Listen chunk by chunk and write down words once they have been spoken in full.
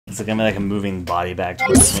It's like I'm like a moving body bag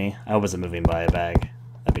towards me. I hope it's a moving body bag.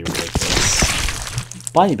 That'd be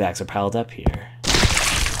ridiculous. Body bags are piled up here.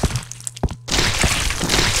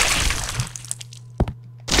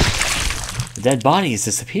 The dead bodies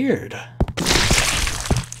disappeared.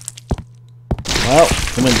 Well,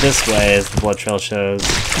 we went this way, as the blood trail shows.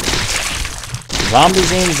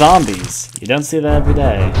 Zombies ain't zombies. You don't see that every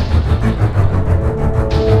day.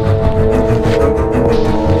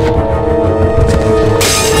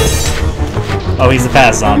 Oh, he's a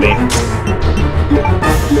fast zombie.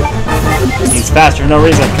 He's faster for no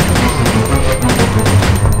reason.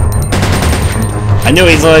 I knew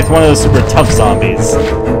he's like one of those super tough zombies.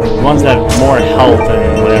 The ones that have more health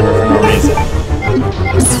and whatever for no reason.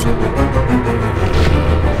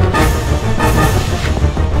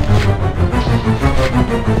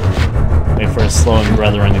 Wait for his slowing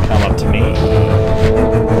brethren to come up to me.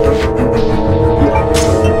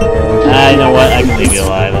 You know what? I can leave you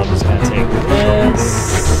alive. I'm just gonna take this.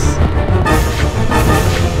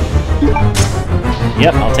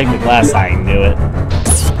 Yep, I'll take the glass. I knew it.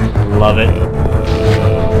 Love it.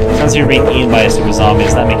 Since you're being eaten by a super zombie,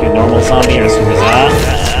 does that make you a normal zombie or a super zombie?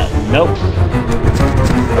 Nope.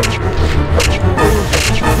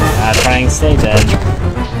 Try and stay dead.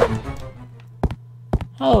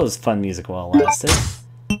 Oh, it was fun music while it lasted.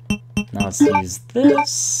 Now let's use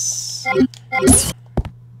this.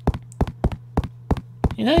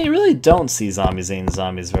 You know, you really don't see zombies eating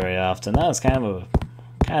zombies very often. That was kind of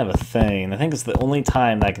a thing. I think it's the only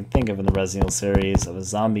time that I can think of in the Resident Evil series of a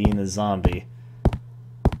zombie eating a zombie.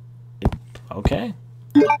 Okay.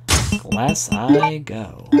 Glass I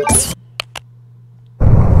go.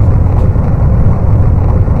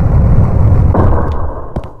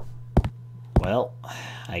 Well,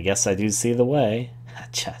 I guess I do see the way.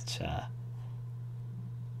 Cha-cha.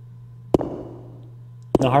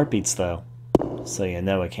 No heartbeats, though. So you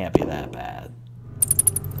know it can't be that bad.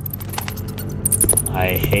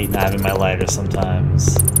 I hate not having my lighter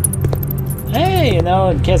sometimes. Hey, you know,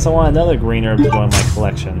 in case I want another green herb to join my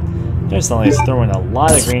collection. There's somebody's throwing a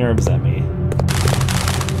lot of green herbs at me.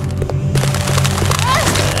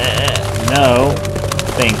 No.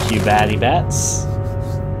 Thank you, batty bats.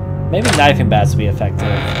 Maybe knifing bats would be effective.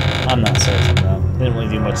 I'm not certain, though. They didn't really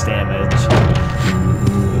do much damage.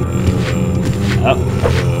 Oh.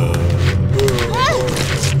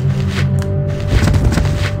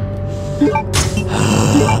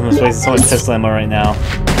 I'm just wasting so much pistol ammo right now. I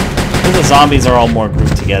think the zombies are all more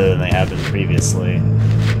grouped together than they have been previously.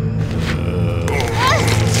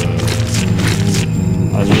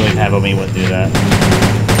 I was really kind of hoping he wouldn't do that.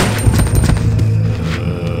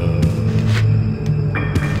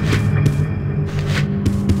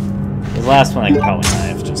 The last one I can probably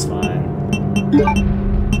knife just fine.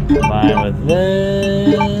 Combine with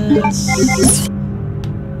this.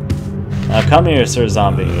 Now come here, Sir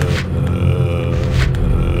Zombie.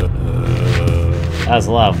 That was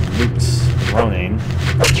a lot of loot groaning.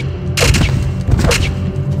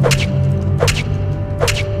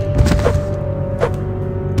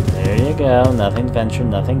 There you go. Nothing ventured,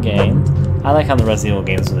 nothing gained. I like how in the Resident Evil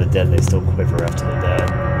games with the dead, they still quiver after the dead.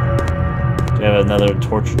 Do we have another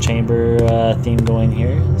torture chamber theme going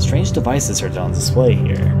here? Strange devices are on display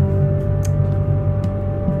here.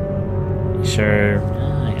 Sure.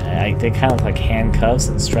 They kind of look like handcuffs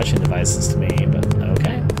and stretching devices to me, but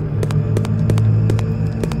okay.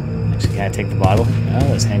 Actually, can I take the bottle? Oh,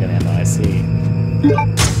 there's handgun ammo, I see.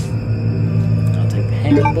 I'll take the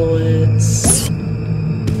handgun bullets.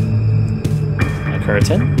 A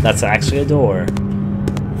curtain? That's actually a door.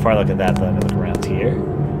 Before I look at that, though, I'm gonna look around here.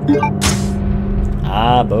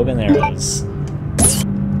 Ah, bow and arrows.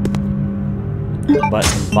 But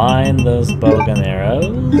combine those bow and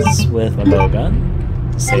arrows with my bow gun.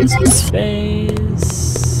 Save some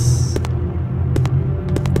space.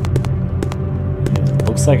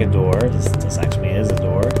 Looks like a door. This actually is a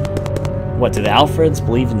door. What, did the Alfreds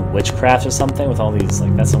believe in witchcraft or something with all these,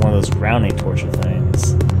 like, that's one of those grounding torture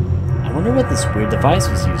things. I wonder what this weird device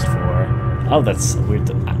was used for. Oh, that's a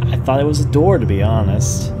weird... I thought it was a door, to be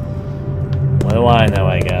honest. What do I know,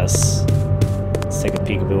 I guess. Let's take a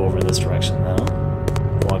peekaboo over in this direction, though.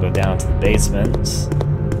 I want to go down to the basement.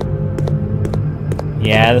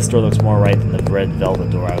 Yeah, this door looks more right than the red velvet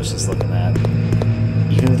door I was just looking at.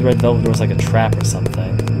 Even if the red velvet door is like a trap or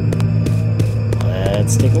something.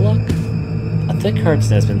 Let's take a look. A thick curtain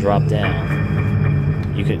has been dropped down.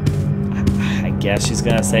 You could... I guess she's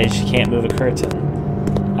gonna say she can't move a curtain.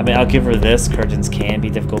 I mean, I'll give her this. Curtains can be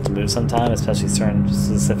difficult to move sometimes, especially certain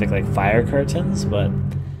specific, like, fire curtains, but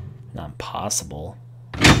not impossible.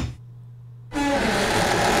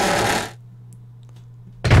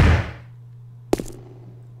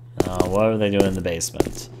 What are they doing in the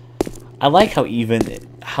basement? I like how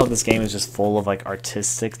this game is just full of like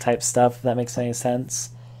artistic type stuff, if that makes any sense.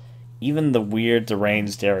 Even the weird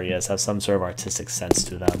deranged areas have some sort of artistic sense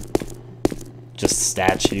to them. Just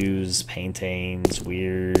statues, paintings,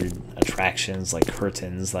 weird attractions like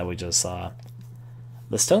curtains that we just saw.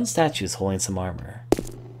 The stone statue is holding some armor.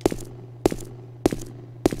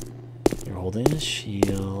 You're holding a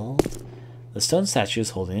shield. The stone statue is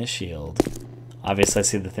holding a shield. Obviously I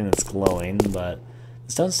see the thing that's glowing, but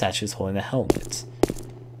the stone statue is holding a helmet.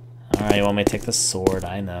 Alright, you want me to take the sword?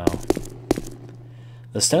 I know.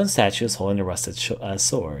 The stone statue is holding a rusted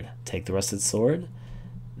sword. Take the rusted sword?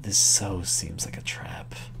 This so seems like a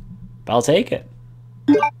trap. But I'll take it.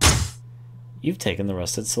 You've taken the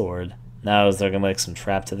rusted sword. Now, is there gonna be like some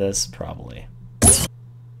trap to this? Probably.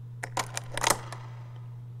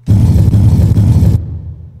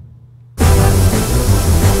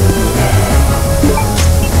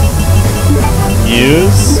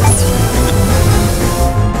 Use.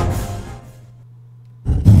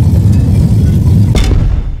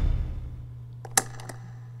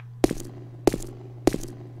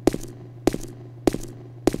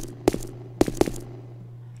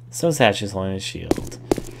 Stone statue's holding a shield.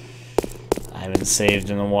 I haven't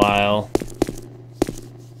saved in a while.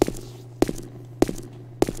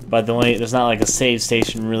 But there's not like a save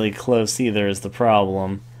station really close either is the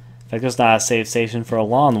problem. In fact, there's not a save station for a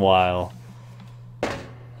long while.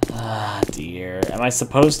 Ah, dear. Am I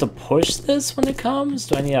supposed to push this when it comes?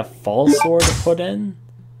 Do I need a false sword to put in?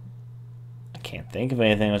 I can't think of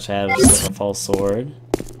anything which I have just like a false sword.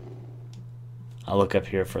 I'll look up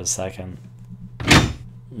here for a second.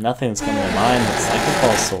 Nothing's coming to mind that's like a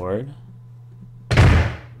false sword.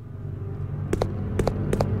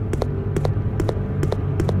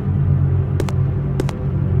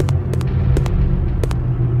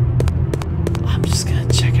 I'm just gonna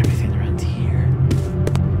check everything around here.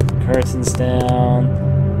 Curtains down.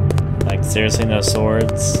 Like, seriously, no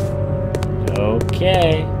swords?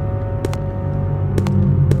 Okay.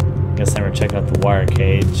 Guess I'm gonna check out the wire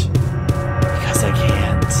cage. Because I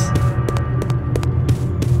can't.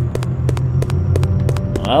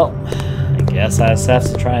 Well, I guess I just have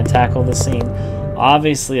to try and tackle the scene.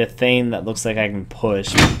 Obviously, a thing that looks like I can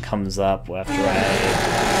push comes up after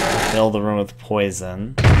I fill the room with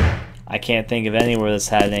poison. I can't think of anywhere that's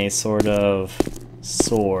had any sort of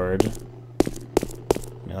sword.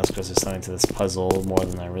 I mean, that's because there's something to this puzzle more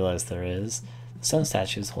than I realized there is. The stone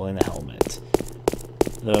statue is holding the helmet.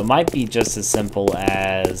 Though it might be just as simple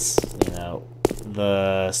as, you know,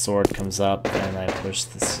 the sword comes up and I push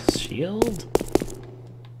the shield?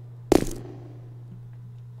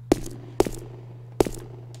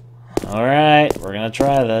 Alright, we're gonna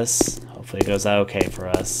try this. Hopefully it goes out okay for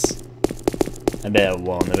us. I bet it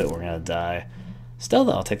won't. I bet we're gonna die. Still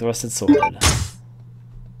though, I'll take the rusted sword.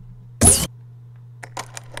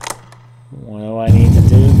 What do I need to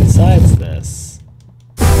do besides this?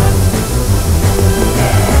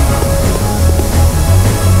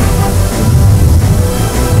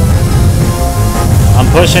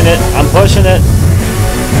 I'm pushing it! I'm pushing it!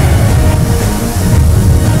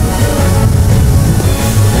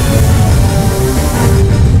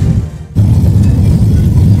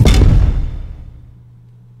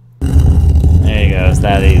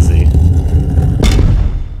 That easy.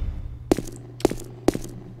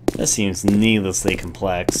 This seems needlessly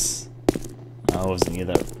complex. Oh, it wasn't you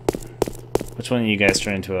that... Which one of you guys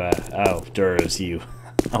turned into a... Oh, Dur, it was you.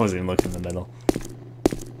 I wasn't even looking in the middle.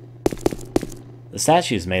 The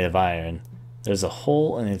statue is made of iron. There's a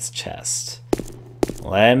hole in its chest.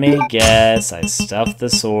 Let me guess, I stuffed the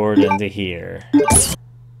sword into here.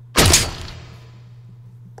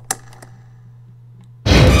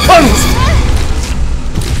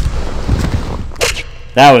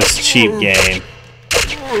 That was cheap game.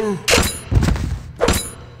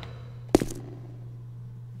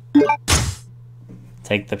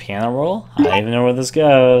 Take the piano roll? I don't even know where this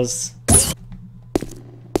goes.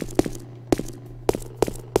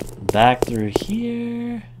 Back through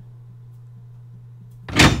here.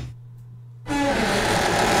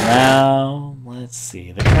 Now, let's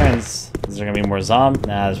see. The currents. Is there gonna be more zombies?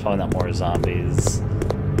 Nah, there's probably not more zombies.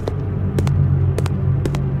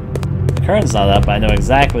 The current's not up, but I know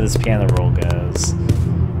exactly where this piano roll goes.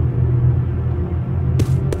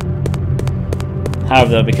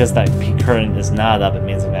 However, though, because that current is not up, it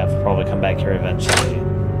means I'm gonna have to probably come back here eventually.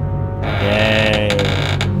 Yay!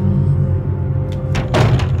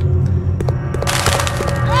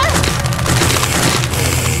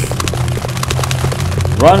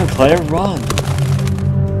 Run, Claire, run!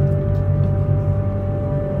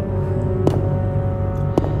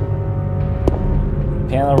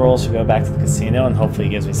 Piano roll should go back to the casino and hopefully he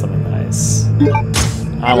gives me something nice.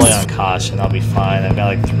 I'm only on caution, I'll be fine. I've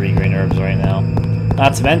got like 3 green herbs right now.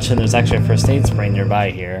 Not to mention, there's actually a first aid spray nearby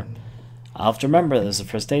here. I'll have to remember there's a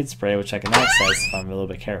first aid spray which I can access if I'm a little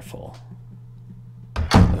bit careful.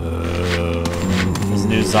 There's a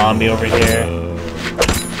new zombie over here.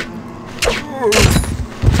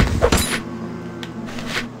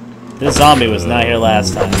 This zombie was not here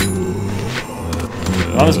last time.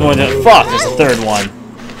 I was going to... Fuck! There's a third one.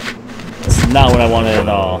 This is not what I wanted at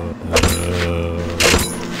all.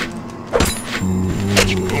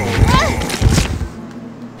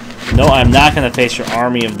 No, I'm not going to face your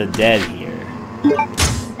army of the dead here.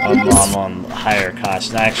 I'm on higher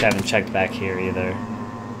caution. I actually haven't checked back here either.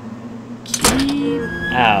 Keep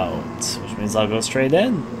out. Which means I'll go straight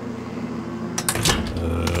in.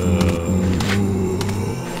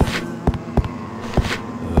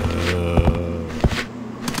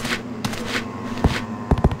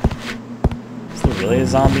 Is there really a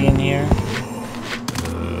zombie in here?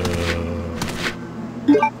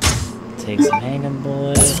 Take some hanging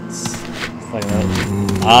bullets. It's like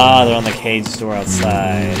they're on the cage door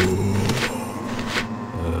outside.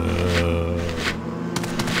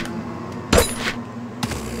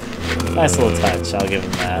 Nice little touch, I'll give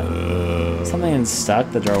him that. Something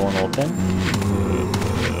stuck, the door won't open.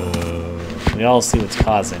 We all see what's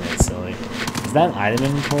causing it, silly. Is that an item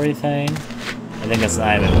inventory thing? I think it's an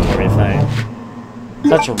item inventory thing.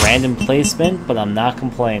 Such a random placement, but I'm not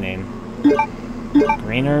complaining.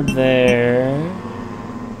 Green herb there.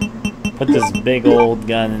 Put this big old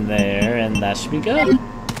gun in there, and that should be good.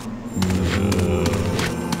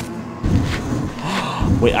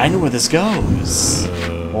 Wait, I know where this goes.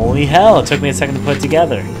 Holy hell, it took me a second to put it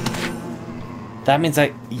together. That means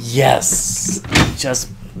yes!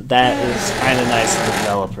 That is kind of nice of the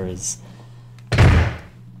developers.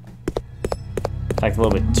 In fact, a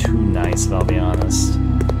little bit too nice, if I'll be honest.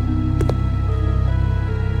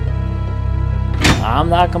 I'm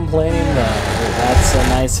not complaining though. That's a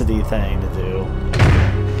nicety thing to do.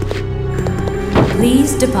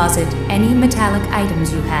 Please deposit any metallic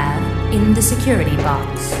items you have in the security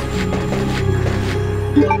box.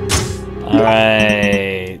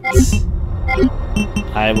 Alright.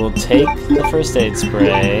 I will take the first aid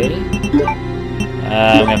spray.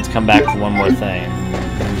 I'm gonna have to come back for one more thing.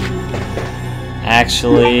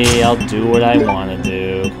 Actually, I'll do what I want to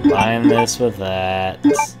do. Combine this with that.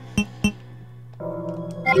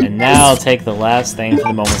 And now I'll take the last thing for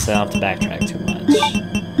the moment so I don't have to backtrack too much.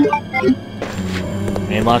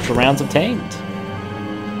 Main launcher rounds obtained.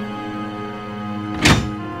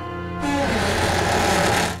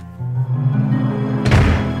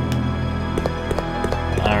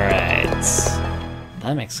 Alright.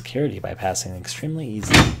 That makes security bypassing extremely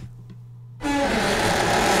easy.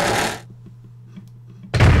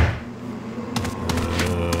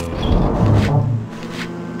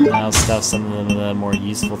 I'll stuff some of the more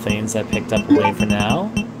useful things I picked up away for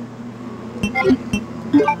now.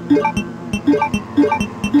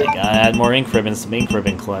 I gotta add more ink ribbons to the ink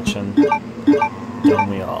ribbon collection. Don't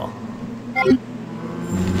we all?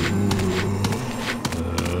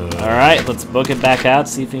 Alright, let's book it back out,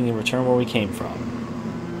 see if we can return where we came from.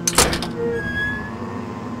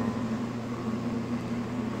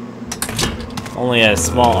 Only a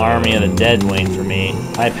small army of the dead waiting for me.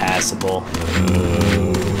 Bypassable.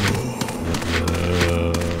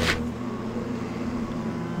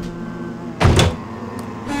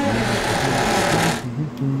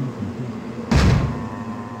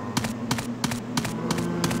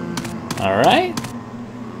 Alright.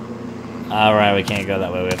 Alright, we can't go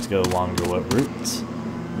that way. We have to go longer route.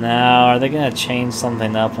 Now, are they going to change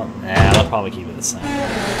something up? Nah, they'll probably keep it the same.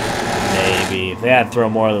 Maybe. If they had to throw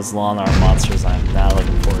more of those lawn art monsters, I'm not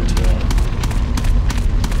looking forward to it.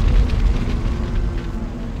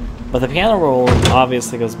 But the piano roll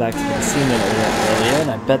obviously goes back to the casino that we were earlier,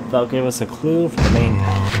 and I bet they'll give us a clue for the main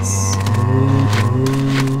palace.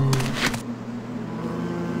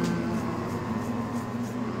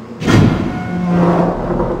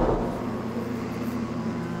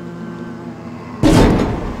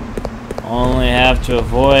 Only have to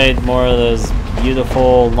avoid more of those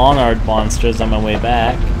beautiful lawn art monsters on my way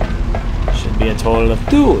back. Should be a total of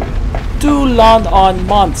two lawn art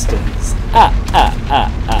monsters.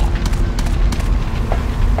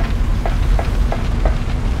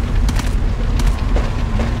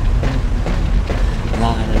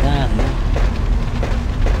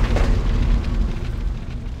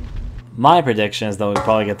 My prediction is that we'll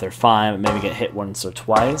probably get there fine, but maybe get hit once or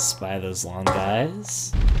twice by those long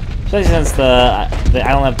guys. Especially since I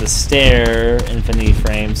don't have to stare infinity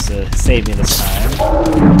frames to save me this time.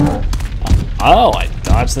 Oh, I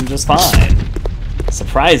dodged them just fine.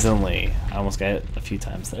 Surprisingly. I almost got it a few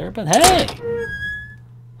times there, but hey!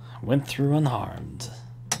 Went through unharmed.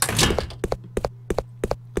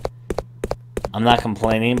 I'm not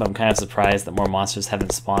complaining, but I'm kind of surprised that more monsters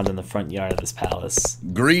haven't spawned in the front yard of this palace.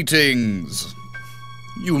 Greetings!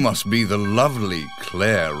 You must be the lovely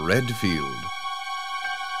Claire Redfield.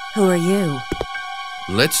 Who are you?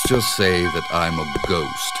 Let's just say that I'm a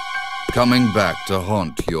ghost, coming back to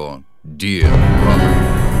haunt your dear brother.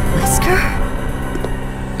 Wesker?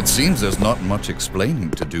 It seems there's not much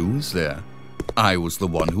explaining to do, is there? I was the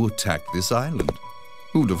one who attacked this island.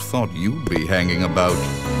 Who'd have thought you'd be hanging about?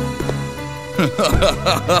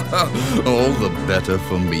 All the better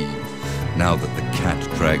for me. Now that the cat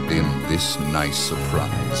dragged in this nice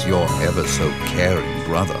surprise, your ever so caring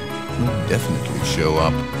brother will definitely show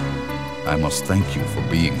up. I must thank you for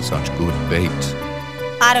being such good bait.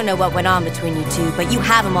 I don't know what went on between you two, but you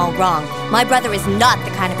have him all wrong. My brother is not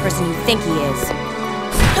the kind of person you think he is.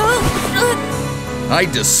 I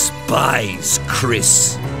despise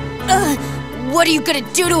Chris. What are you gonna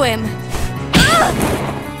do to him?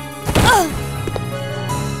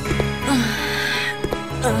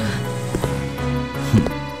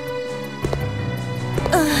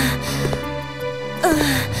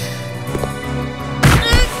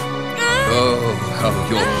 Oh, how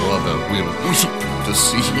your brother will weep to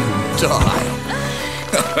see you die.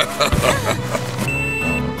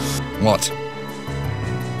 What?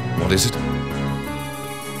 What is it?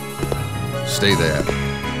 Stay there.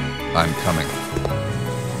 I'm coming.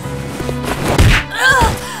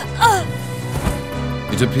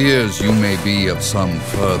 It appears you may be of some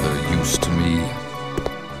further use to me.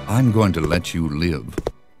 I'm going to let you live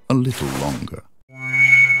a little longer.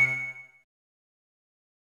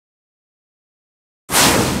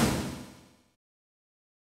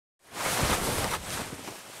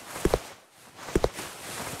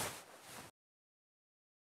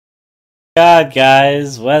 God,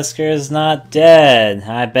 guys, Wesker is not dead.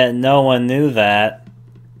 I bet no one knew that.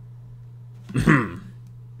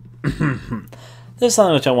 There's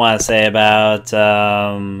something which I want to say about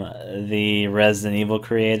the Resident Evil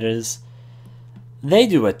creators. They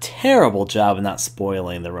do a terrible job of not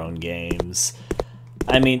spoiling their own games.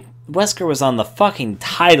 I mean, Wesker was on the fucking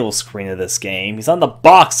title screen of this game. He's on the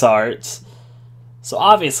box art. So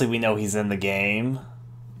obviously we know he's in the game.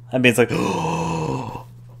 I mean, it's like, oh,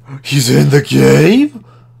 he's in the game?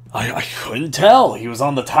 I couldn't tell. He was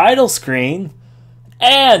on the title screen.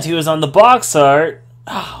 And he was on the box art.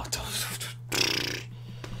 Oh,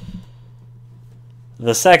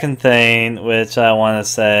 the second thing, which I want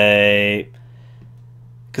to say,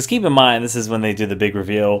 because keep in mind, this is when they do the big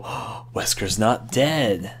reveal, Wesker's not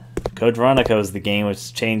dead. Code Veronica was the game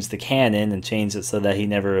which changed the canon and changed it so that he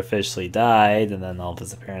never officially died, and then all of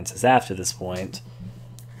his appearances after this point.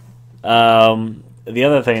 The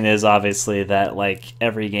other thing is, obviously, that like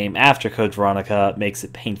every game after Code Veronica makes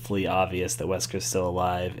it painfully obvious that Wesker's still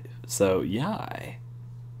alive. So, yeah.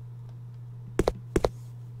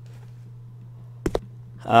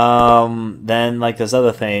 Then, like, those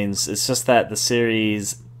other things, it's just that the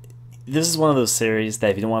series, this is one of those series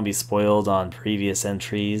that if you don't want to be spoiled on previous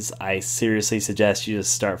entries, I seriously suggest you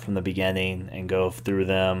just start from the beginning and go through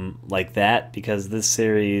them like that, because this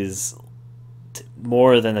series,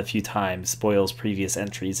 more than a few times, spoils previous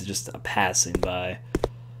entries. It's just a passing by.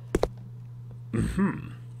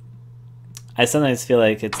 I sometimes feel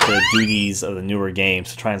like it's the duties of the newer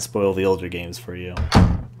games to try and spoil the older games for you.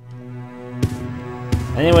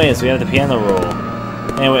 Anyways, we have the piano roll.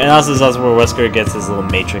 Anyway, and also this is also where Wesker gets his little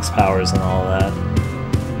Matrix powers and all that.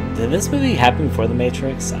 Did this movie happen before the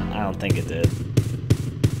Matrix? I don't think it did.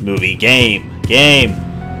 Movie. Game.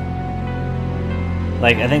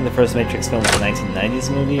 Like, I think the first Matrix film was a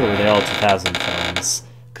 1990s movie, or were they all 2000 films?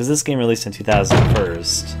 Because this game released in 2001,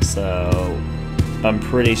 so I'm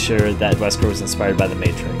pretty sure that Wesker was inspired by the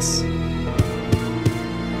Matrix.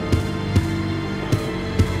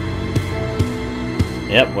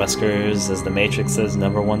 Yep, Wesker's is the Matrix's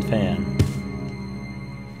 #1 fan.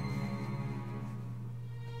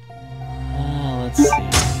 Let's see.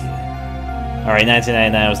 Alright,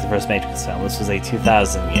 1999 was the first Matrix film. This was a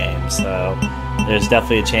 2000 game, so there's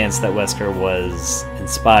definitely a chance that Wesker was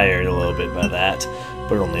inspired a little bit by that,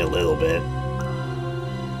 but only a little bit.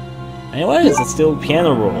 Anyways, let's do a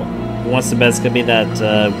piano roll. Who wants to bet it's gonna be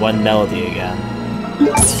that one melody again?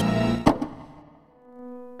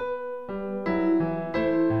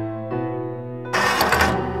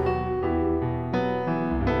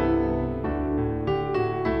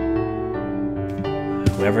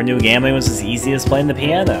 Whoever knew gambling was as easy as playing the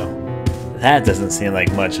piano? That doesn't seem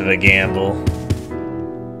like much of a gamble.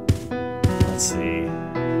 Let's see.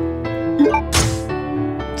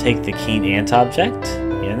 take the keen ant object?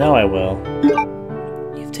 You know I will.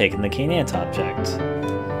 You've taken the keen ant object.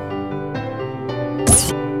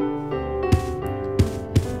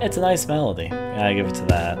 It's a nice melody. Gotta give it to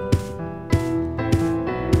that.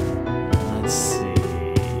 Let's see.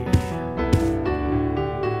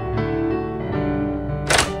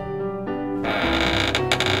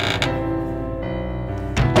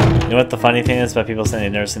 You know what the funny thing is about people saying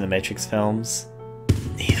they've never seen the Matrix films?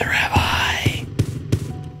 Neither have I.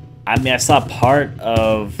 I mean, I saw part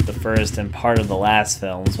of the first and part of the last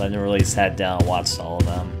films, but I never really sat down and watched all of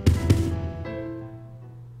them.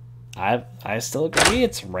 I still agree,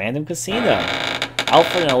 it's random casino.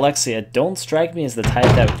 Alfred and Alexia don't strike me as the type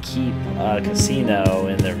that would keep a casino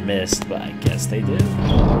in their midst, but I guess they do.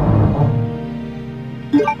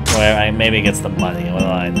 Well, maybe it gets the money, what do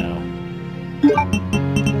I know?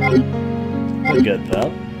 We're good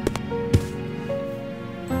though.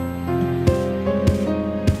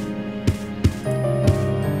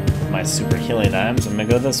 My super healing items, I'm gonna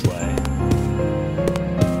go this way.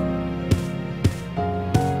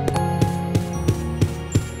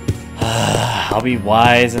 I'll be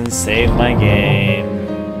wise and save my game.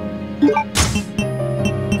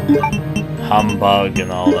 Humbug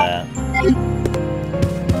and all that.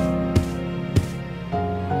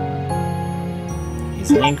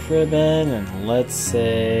 He's an ink ribbon, and let's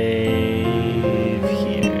save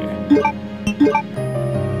here.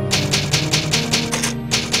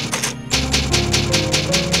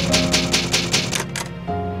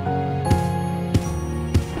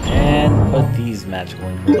 And put these magical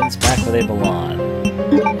ink ribbons back where they belong.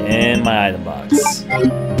 In my item box.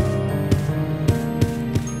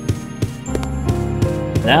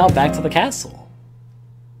 Now back to the castle.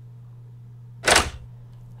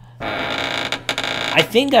 I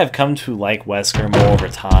think I've come to like Wesker more over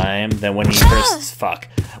time than when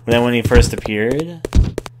he first appeared.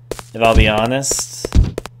 If I'll be honest.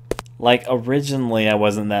 Like, originally I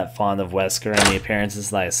wasn't that fond of Wesker and the appearances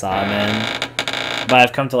that I saw him in. But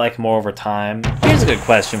I've come to like him more over time. Here's a good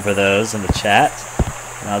question for those in the chat.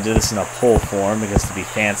 And I'll do this in a poll form because to be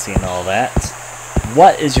fancy and all that.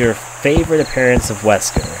 What is your favorite appearance of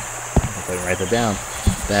Wesker? I can write that down.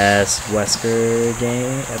 Best Wesker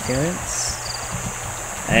game appearance?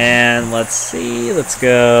 And let's see, let's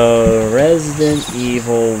go Resident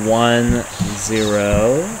Evil 1,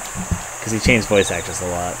 0, because he changed voice actors a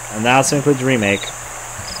lot. And that also includes Remake.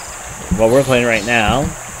 What we're playing right now,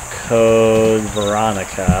 Code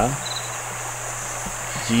Veronica.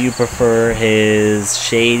 Do you prefer his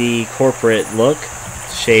shady corporate look?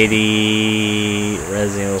 Shady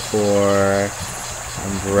Resident Evil 4,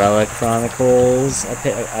 Umbrella Chronicles,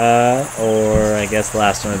 or I guess the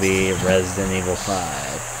last one would be Resident Evil 5.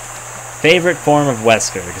 Favorite form of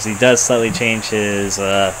Wesker, because he does slightly change his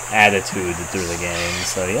attitude through the game,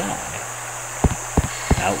 so yeah.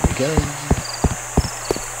 Out we go.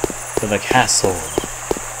 To the castle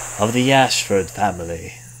of the Ashford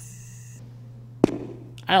family.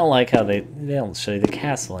 I don't like how they don't show you the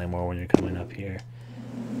castle anymore when you're coming up here.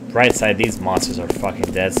 Right side, these monsters are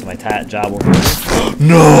fucking dead, so my job will be...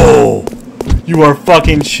 No! You are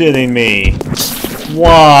fucking shitting me!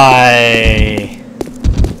 Why?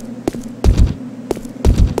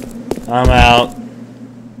 I'm out.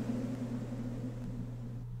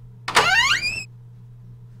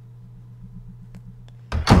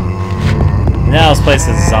 Now this place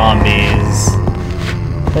is zombies.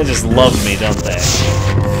 They just love me, don't they?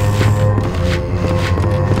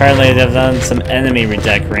 Apparently they've done some enemy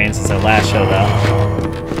redecorating since I last showed up.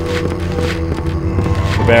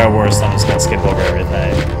 For better or worse, I'm just gonna skip over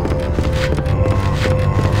everything.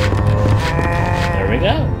 There we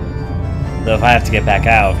go. Though if I have to get back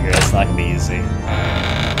out of here, it's not gonna be easy.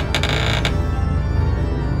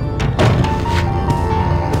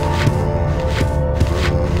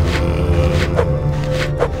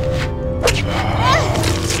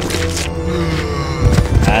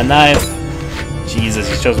 A knife. Jesus,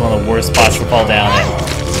 he chose one of the worst spots to fall down in.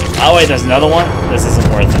 Oh wait, there's another one? This isn't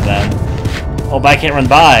worth it then. Oh, but I can't run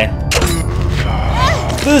by.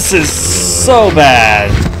 This is so bad.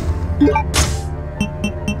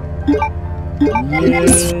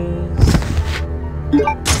 Yes.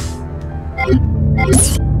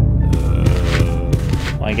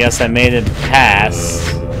 Well, I guess I made it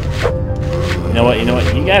pass. You know what?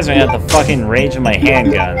 You guys are gonna have the fucking rage of my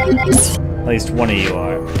handgun. At least one of you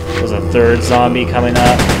are. There's a third zombie coming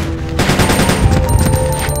up.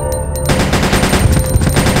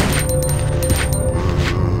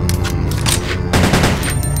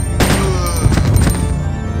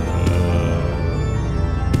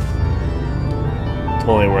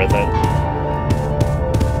 Totally worth it.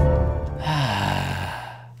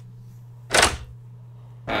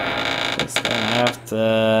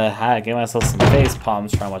 get myself some face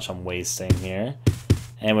palms for how much I'm wasting here.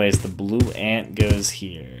 Anyways, the blue ant goes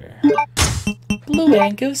here. Blue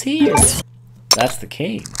ant goes here. That's the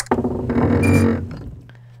cane.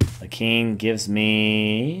 The cane gives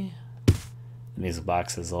me... The music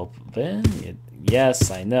box is open.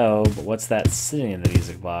 Yes, I know, but what's that sitting in the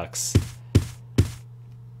music box?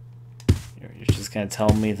 You're just gonna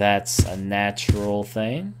tell me that's a natural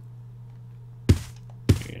thing?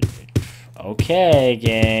 Okay,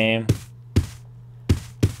 game.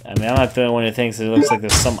 I mean, I'm not the only one who thinks it looks like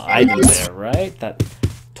there's some item there, right? That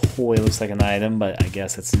toy looks like an item, but I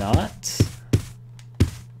guess it's not.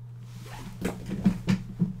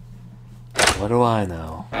 What do I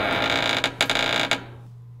know?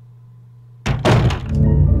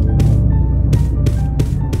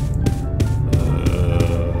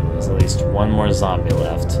 There's at least one more zombie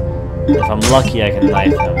left. If I'm lucky, I can knife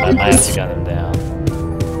him, but I might have to gun him down.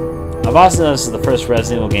 I've also noticed this is the first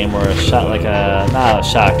Resident Evil game where a shot like a... not a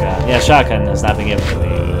shotgun. Yeah, shotgun has not been given to me.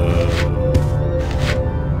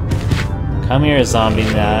 Come here, zombie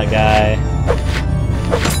guy.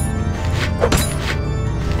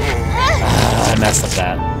 I messed up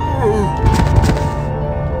that.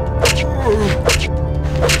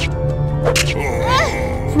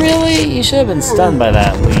 Really? You should have been stunned by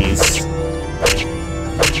that at least.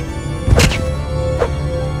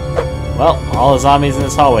 Well, all the zombies in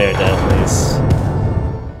this hallway are dead at least.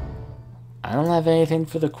 I don't have anything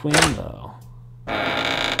for the queen though.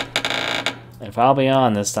 If I'll be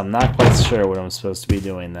honest, I'm not quite sure what I'm supposed to be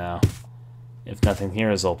doing now. If nothing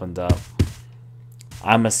here is opened up.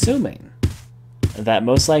 I'm assuming that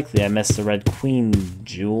most likely I missed the red queen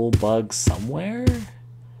jewel bug somewhere?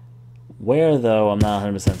 Where though, I'm not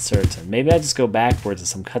 100% certain. Maybe I just go backwards to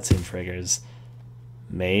some cutscene triggers.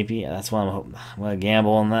 Maybe, that's what I'm hoping. I'm gonna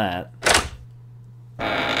gamble on that. So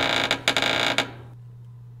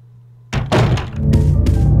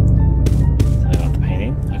about the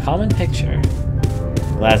painting. A common picture.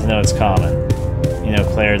 Glad to know it's common. You know,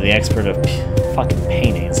 Claire, the expert of fucking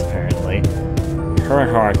paintings, apparently. Her and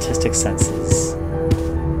her artistic senses.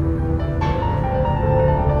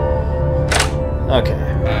 Okay.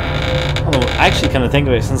 Although, actually, come to think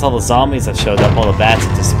of it, since all the zombies have showed up, all the bats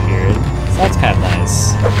have disappeared. So that's kind of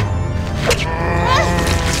nice.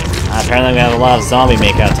 Apparently, I'm gonna have a lot of zombie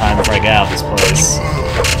makeout time before I get out of this place.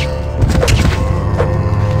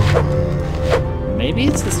 Maybe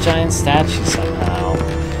it's this giant statue somehow.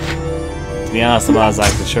 To be honest, I'm not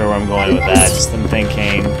exactly sure where I'm going with that. Just I'm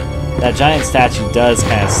thinking that giant statue does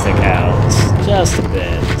kind of stick out just a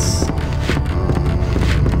bit.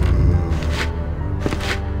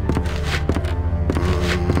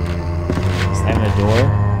 Slamming the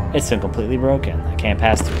door. It's been completely broken. I can't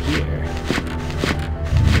pass through here.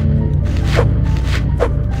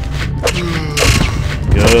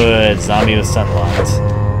 Good. Zombie was stun locked.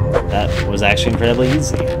 That was actually incredibly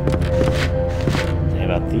easy. Anything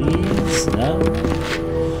about these? No.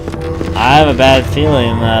 I have a bad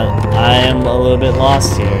feeling that I am a little bit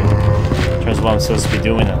lost here. In terms of what I'm supposed to be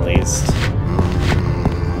doing, at least.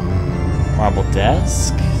 Marble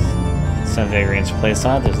desk. Some figurines are placed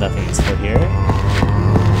on it. There's nothing useful here.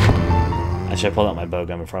 I should have pulled out my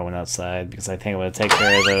bowgun before I went outside, because I think I'm going to take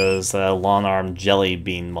care of those long-armed jelly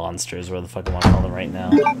bean monsters, whatever the fuck I want to call them right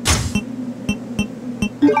now.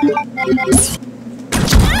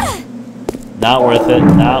 Not worth it,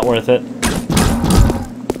 not worth it.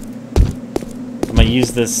 I'm going to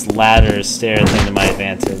use this ladder stair thing to my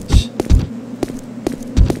advantage.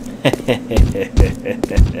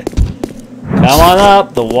 Come on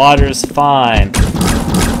up, the water's fine.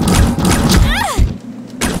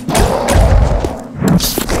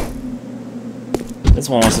 This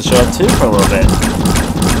one wants to show up too for a little bit.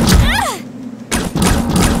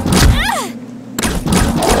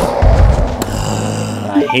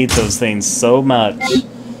 I hate those things so much.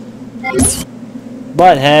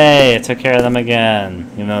 But hey, I took care of them again.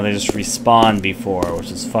 You know, they just respawned before, which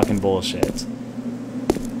is fucking bullshit.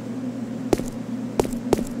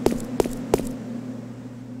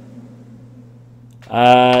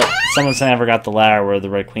 Someone's saying I forgot the ladder where the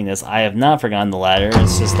Red Queen is. I have not forgotten the ladder.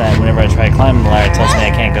 It's just that whenever I try climbing the ladder, it tells me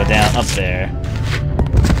I can't go down up there.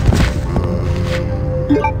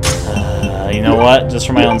 You know what? Just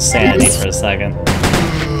for my own sanity for a second.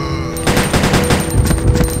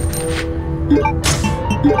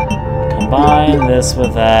 Combine this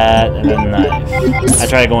with that, and then knife. I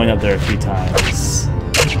tried going up there a few times.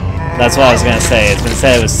 That's what I was gonna say. It's been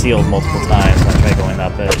said it was sealed multiple times when I tried going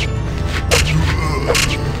up it.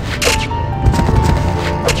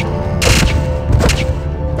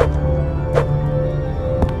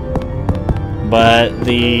 but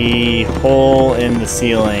the hole in the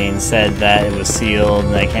ceiling said that it was sealed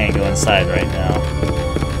and I can't go inside right now.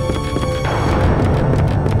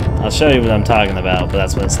 I'll show you what I'm talking about, but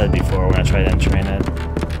that's what it said before when I tried entering it.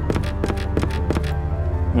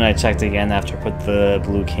 When I checked again after I put the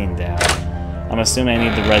blue king down. I'm assuming I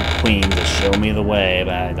need the red queen to show me the way,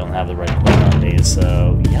 but I don't have the red queen on me,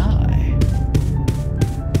 so yeah.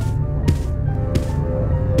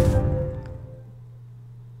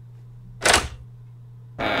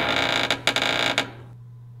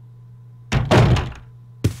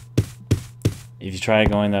 If you try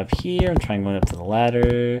going up here, I'm trying going up to the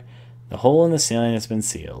ladder. The hole in the ceiling has been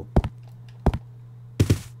sealed.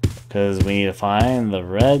 Because we need to find the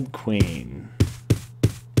red queen.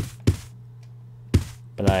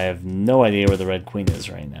 But I have no idea where the red queen is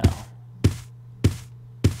right now.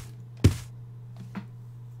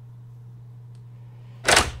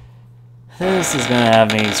 This is going to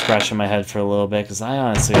have me scratching my head for a little bit, because I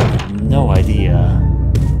honestly have no idea.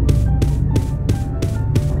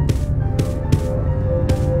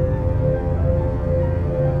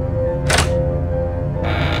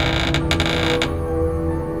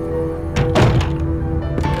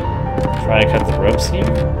 Try to cut the ropes here?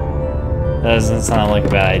 That doesn't sound like a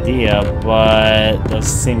bad idea, but those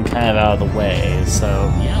seem kind of out of the way, so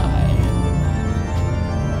yeah.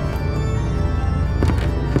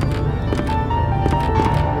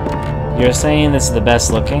 You're saying this is the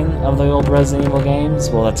best looking of the old Resident Evil games?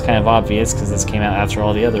 Well, that's kind of obvious because this came out after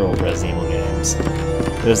all the other old Resident Evil games.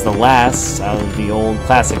 It was the last out of the old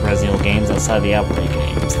classic Resident Evil games outside of the Outbreak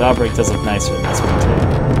games. The Outbreak does look nicer than this one too.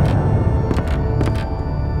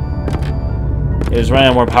 It was running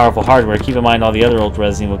on more powerful hardware. Keep in mind all the other old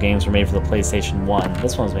Resident Evil games were made for the PlayStation 1.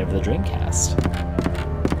 This one was made for the Dreamcast.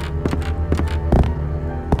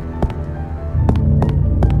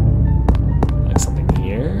 Like something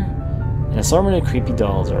here. An assortment of creepy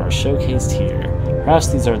dolls are showcased here. Perhaps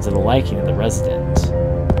these are to the liking of the resident.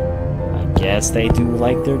 I guess they do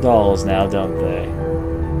like their dolls now, don't they?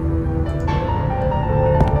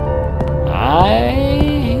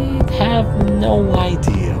 I have no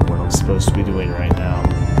idea what I'm supposed to be doing right now.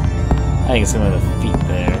 I think it's some of the feet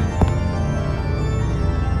there.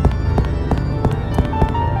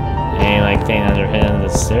 Any like thing under the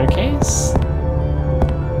staircase?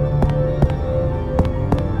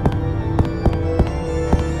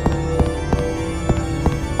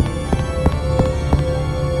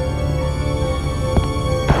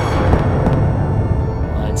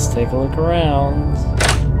 Let's take a look around.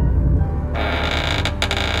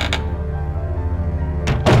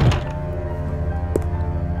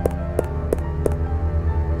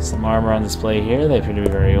 Some armor on display here. They appear to be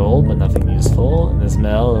very old, but nothing useful. In this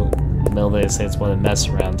mill, they say it's one of mess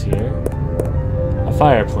around here. A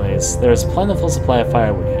fireplace. There is a plentiful supply of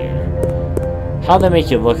firewood here. How they make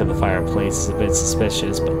you look at the fireplace is a bit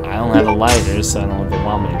suspicious, but I don't have a lighter, so I don't know what they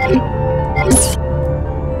want me to do.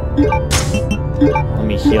 Let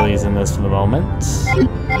me heal using this for the moment.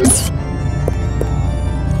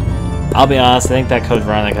 I'll be honest, I think that Code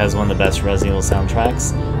Veronica has one of the best Resident Evil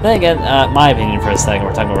soundtracks. Then again, my opinion for a second,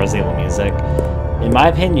 we're talking about Resident Evil music. In my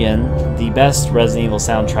opinion, the best Resident Evil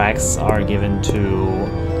soundtracks are given to,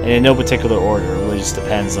 and in no particular order, it really just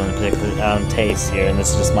depends on particular taste here, and this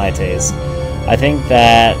is just my taste. I think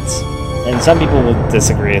that, and some people will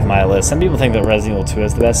disagree with my list, some people think that Resident Evil 2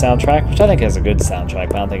 has the best soundtrack, which I think has a good soundtrack,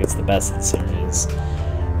 but I don't think it's the best of the series.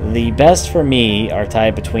 The best for me are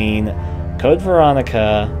tied between Code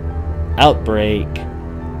Veronica, Outbreak,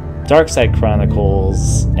 Dark Side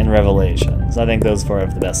Chronicles, and Revelations. I think those four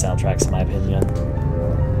have the best soundtracks in my opinion.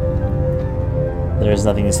 There's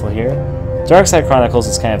nothing useful here. Dark Side Chronicles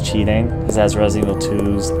is kind of cheating, because it has Resident Evil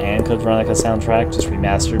 2's and Code Veronica soundtrack, just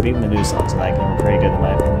remastered, but even the new songs in that game are pretty good in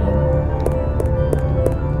my opinion.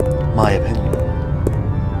 My opinion.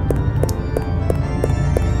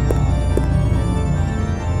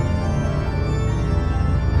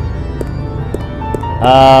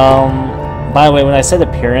 By the way, when I said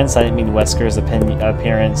appearance, I didn't mean Wesker's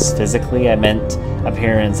appearance physically. I meant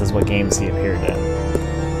appearance as what games he appeared in.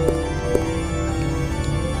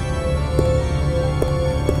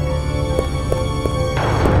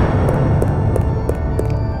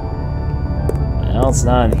 Well, it's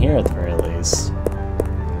not in here at the very least.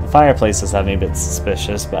 The fireplace is having me a bit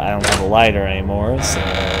suspicious, but I don't have a lighter anymore, so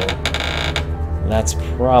that's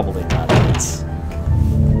probably not it.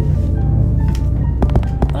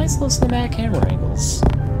 Nice little cinematic camera angles.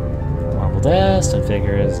 Marble desk, and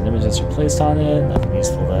figures and images are placed on it. Nothing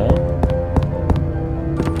useful though.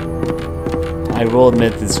 I will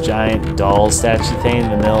admit this giant doll statue thing in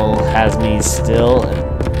the middle has me still a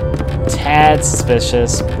tad tad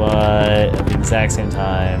suspicious, but at the exact same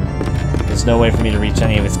time, there's no way for me to reach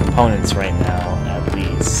any of its components right now, at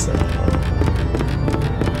least, so...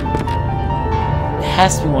 It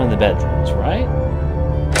has to be one of the bedrooms, right?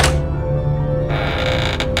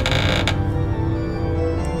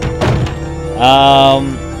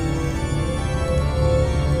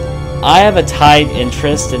 I have a tight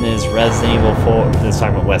interest in his Resident Evil 4, this is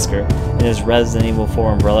talking about Wesker, in his Resident Evil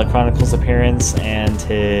 4 Umbrella Chronicles appearance and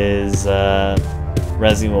his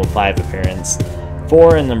Resident Evil 5 appearance.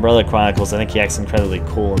 4 in Umbrella Chronicles, I think he acts incredibly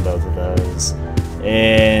cool in both of those.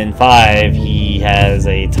 In 5, he has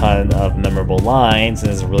a ton of memorable lines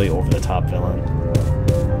and is a really over-the-top villain.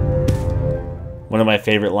 One of my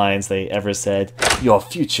favorite lines they ever said, "Your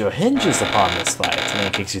future hinges upon this fight," and then he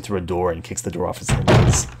kicks you through a door and kicks the door off its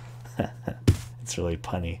hinges. It's really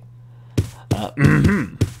punny.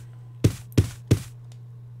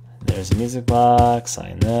 There's a music box,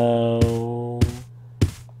 I know.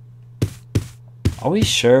 Are we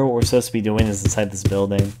sure what we're supposed to be doing is inside this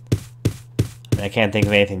building? I mean, I can't think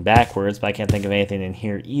of anything backwards, but I can't think of anything in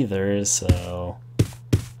here either, so...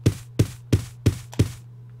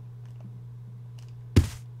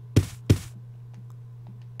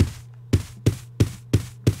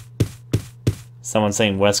 Someone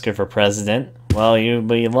saying Wesker for president. Well, you'd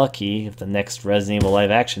be lucky if the next Resident Evil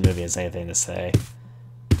live-action movie has anything to say.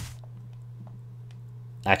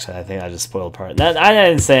 Actually, I think I just spoiled part. That, I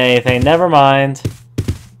didn't say anything. Never mind.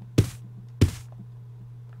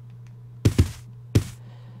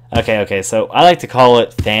 Okay, so I like to call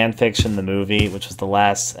it fan fiction the movie, which was the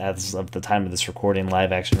last, as of the time of this recording,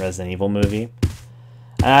 live-action Resident Evil movie.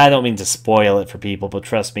 I don't mean to spoil it for people, but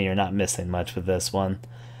trust me, you're not missing much with this one.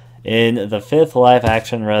 In the 5th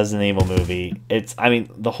live-action Resident Evil movie, I mean,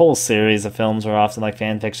 the whole series of films are often like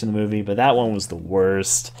fan fiction the movie, but that one was the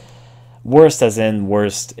worst. Worst as in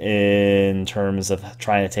worst in terms of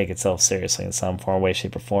trying to take itself seriously in some form, way,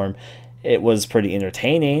 shape, or form. It was pretty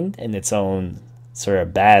entertaining in its own sort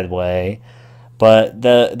of bad way, but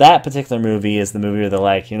that particular movie is the movie where they're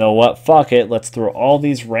like, you know what, fuck it, let's throw all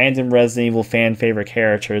these random Resident Evil fan favorite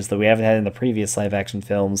characters that we haven't had in the previous live action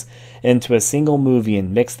films into a single movie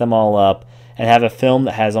and mix them all up and have a film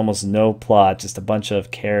that has almost no plot, just a bunch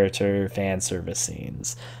of character fan service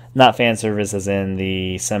scenes. Not fan service as in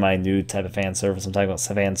the semi-nude type of fan service, I'm talking about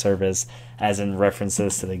fan service as in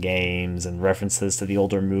references to the games and references to the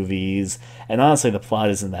older movies, and honestly the plot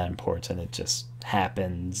isn't that important, it just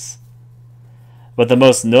happens. But the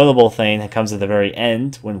most notable thing comes at the very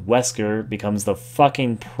end when Wesker becomes the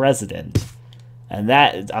fucking president. And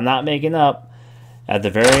that, I'm not making up, at the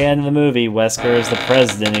very end of the movie, Wesker is the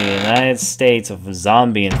president of the United States of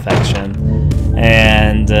zombie infection.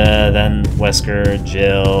 And then Wesker,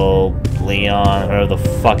 Jill, Leon, whoever the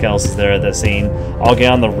fuck else is there at the scene, all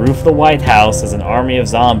get on the roof of the White House as an army of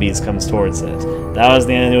zombies comes towards it. That was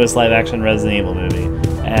the newest live-action Resident Evil movie.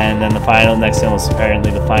 And then the next film was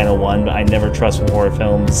apparently the final one, but I never trust when horror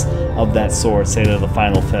films of that sort say they're the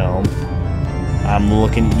final film. I'm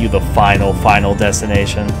looking at you, the final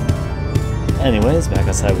destination. Anyways, back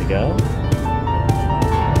outside we go.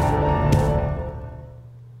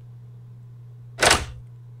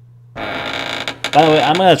 By the way,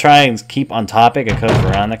 I'm going to try and keep on topic of Code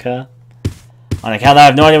Veronica. On account that I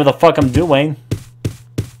have no idea what the fuck I'm doing.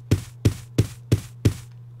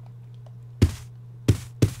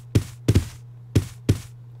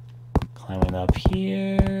 Climbing up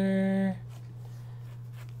here.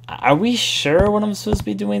 Are we sure what I'm supposed to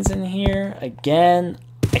be doing is in here? Again,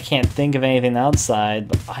 I can't think of anything outside,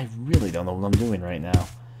 but I really don't know what I'm doing right now.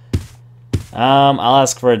 I'll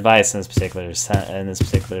ask for advice in this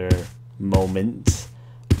particular moment.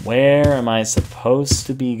 Where am I supposed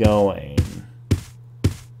to be going?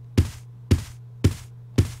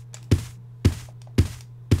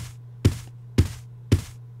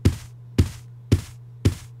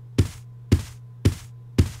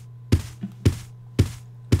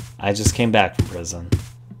 I just came back from prison.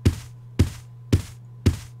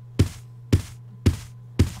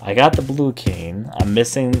 I got the blue cane. I'm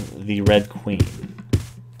missing the red queen,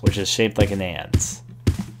 which is shaped like an ant.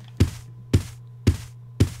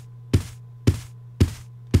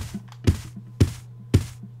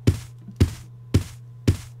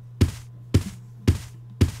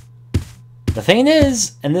 The thing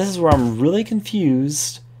is, and this is where I'm really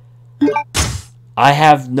confused, I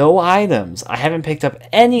have no items. I haven't picked up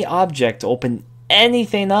any object to open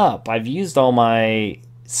anything up. I've used all my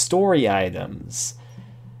story items.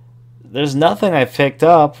 There's nothing I've picked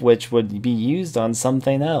up which would be used on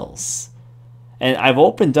something else. And I've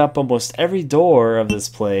opened up almost every door of this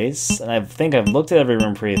place, and I think I've looked at every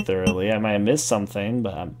room pretty thoroughly. I might have missed something,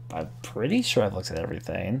 but I'm pretty sure I've looked at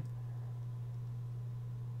everything.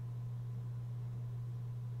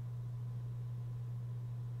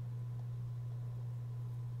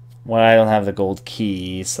 Well, I don't have the gold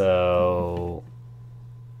key, so...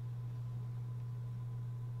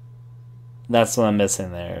 That's what I'm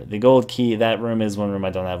missing there. The gold key, that room is one room I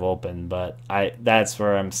don't have open, but that's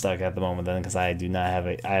where I'm stuck at the moment then, because I do not have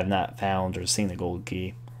I have not found or seen the gold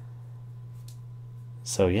key.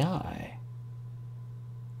 So yeah,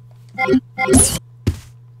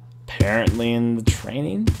 apparently in the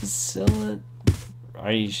training facility.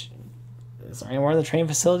 Is there anywhere in the training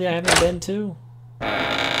facility I haven't been to?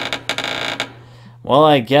 Well,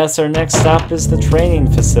 I guess our next stop is the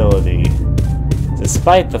training facility.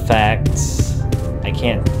 Despite the fact I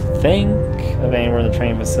can't think of anywhere in the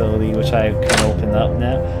training facility, which I can open up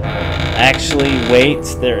now. Actually, wait,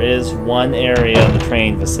 there is one area in the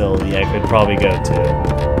training facility I could probably go to.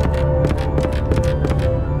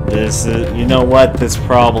 This is, you know what, this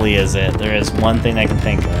probably is it. There is one thing I can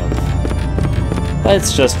think of. But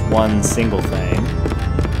it's just one single thing.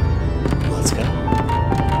 Let's go.